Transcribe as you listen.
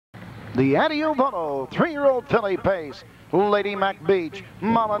The Adioo Volo 3-year-old filly pace. Lady MACBEACH,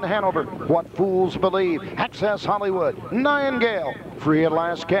 Mullen Hanover, What Fools Believe, Access Hollywood, Nightingale, Free at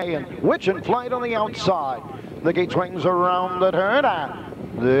Last K, and Witch and Flight on the outside. The gate swings around the turn, and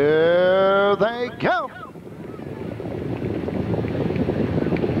there they go.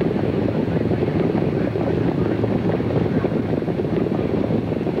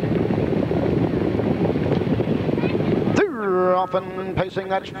 Often pacing,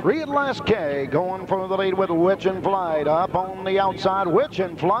 that's Free at Last K, going for the lead with Witch and Flight. Up on the outside, Witch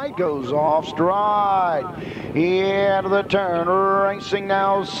and Flight goes off stride. Into the turn, racing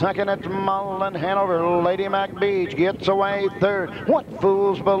now second at Mullen Hanover. Lady MACBEACH gets away third. What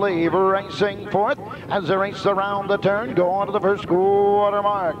Fools Believe racing fourth as they race around the turn, going to the first quarter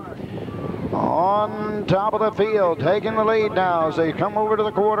mark. On top of the field, taking the lead now as they come over to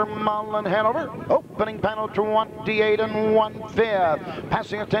the quarter, Mullen Hanover. Opening panel 28 1/5.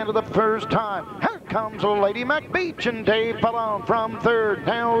 Passing a 10 to the first time. Here comes Lady MACBEACH and Dave Palone from third,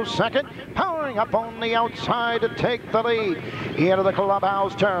 now second. Powering up on the outside to take the lead. Into the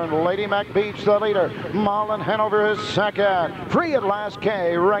clubhouse turn, Lady MACBEACH the leader. Mullen Hanover is second. Free at Last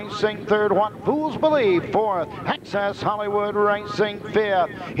K racing third. What Fools Believe fourth. Access Hollywood racing fifth.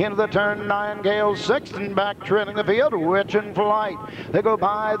 Into the turn, Nightingale sixth, and back trailing the field, Witch and Flight. They go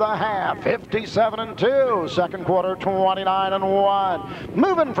by the half, 57 2. Second quarter, 29 1.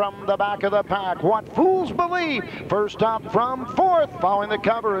 Moving from the back of the pack, What Fools Believe. First up from fourth, following the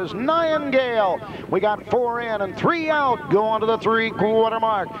cover is Nightingale. We got 4 in and 3 out, going to the 3-quarter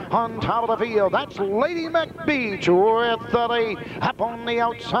mark. On top of the field, that's Lady MACBEACH with the lead. Up on the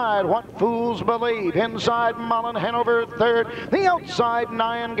outside, What Fools Believe. Inside, Mullen Hanover third. The outside,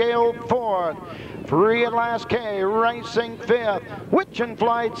 Nightingale fourth. Free at Last K racing fifth. Witch and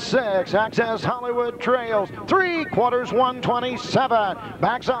Flight sixth. Access Hollywood trails. 3 quarters 127.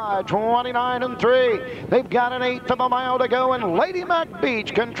 Backside 29 3. They've got an 1/8 of a mile to go, and Lady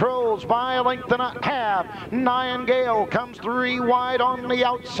MACBEACH controls by a length and a half. Nightingale comes 3 wide on the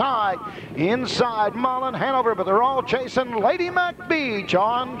outside. Inside, Mullen Hanover, but they're all chasing Lady MACBEACH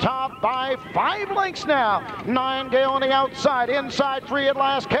on top by 5 lengths now. Nightingale on the outside. Inside, Free at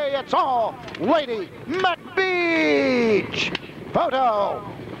Last K. It's all Lady MACBEACH. Photo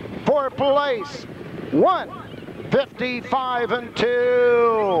for place 1:55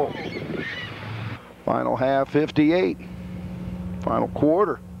 2. Final half 58. Final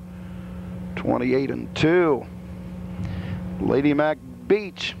quarter 28 2. Lady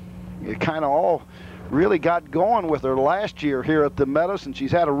MACBEACH, it kind of all really got going with her last year here at the Meadows, and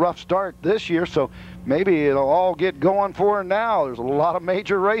she's had a rough start this year, so maybe it'll all get going for her now. There's a lot of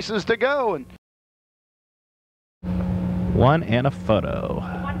major races to go. And one and a photo.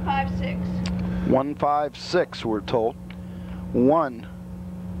 156. 156, we're told. 1,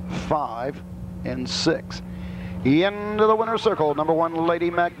 5, and 6. Into the winner's circle, number 1, Lady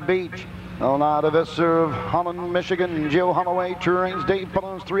MACBEACH. Out of Visser of Holland, Michigan, Joe Holloway trains Dave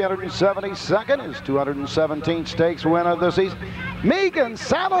Palone's 372nd, his 217th stakes win of the season. Megan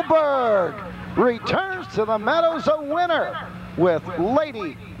Saddleberg returns to the Meadows a winner with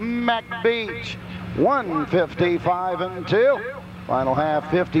Lady MACBEACH. 1:55 2. Final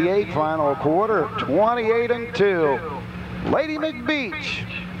half 58. Final quarter 28 2. Lady MACBEACH.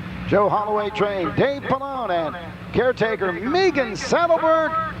 Joe Holloway trained Dave Palone and caretaker Megan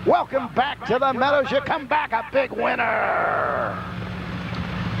Saddleberg. Welcome back to the Meadows. You come back a big winner.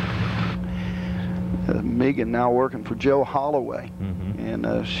 Megan now working for Joe Holloway. And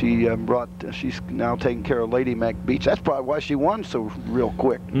she's now taking care of Lady MACBEACH. That's probably why she won so real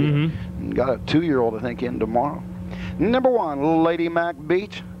quick. And got a 2-year-old, I think, in tomorrow. Number 1, Lady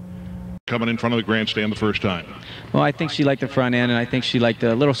MACBEACH. Coming in front of the grandstand the first time. Well, I think she liked the front end, and I think she liked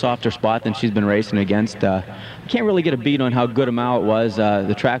a little softer spot than she's been racing against. I can't really get a beat on how good a mile it was.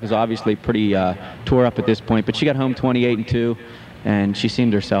 The track was obviously pretty tore up at this point, but she got home 28 2. And she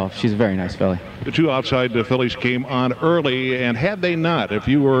seemed herself. She's a very nice filly. The 2 outside fillies came on early, and had they not, if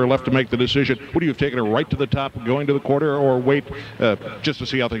you were left to make the decision, would you have taken her right to the top going to the quarter, or wait just to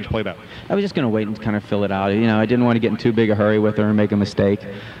see how things played out? I was just going to wait and kind of fill it out. You know, I didn't want to get in too big a hurry with her and make a mistake.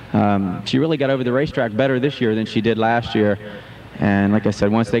 She really got over the racetrack better this year than she did last year. And like I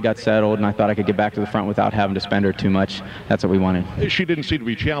said, once they got settled and I thought I could get back to the front without having to spend her too much, that's what we wanted. She didn't seem to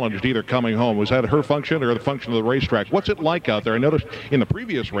be challenged either coming home. Was that her function or the function of the racetrack? What's it like out there? I noticed in the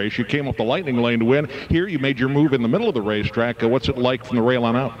previous race you came up the lightning lane to win. Here you made your move in the middle of the racetrack. What's it like from the rail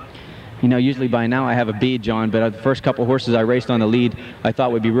on out? You know, usually by now I have a bead, John, but the first couple horses I raced on the lead I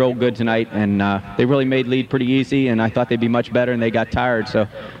thought would be real good tonight, and they really made lead pretty easy, and I thought they'd be much better, and they got tired, so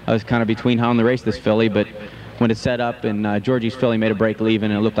I was kind of between how to race this filly, but when it set up and Georgie's filly made a break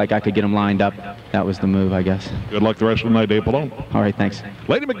leaving and it looked like I could get him lined up, that was the move, I guess. Good luck the rest of the night, Dave Palone. All right, thanks.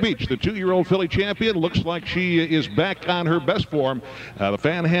 Lady MacBeach, the 2-year-old filly champion, looks like she is back on her best form. The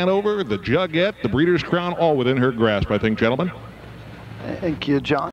Fan Hanover, the Jugette, the Breeders' Crown, all within her grasp, I think, gentlemen. Thank you, John.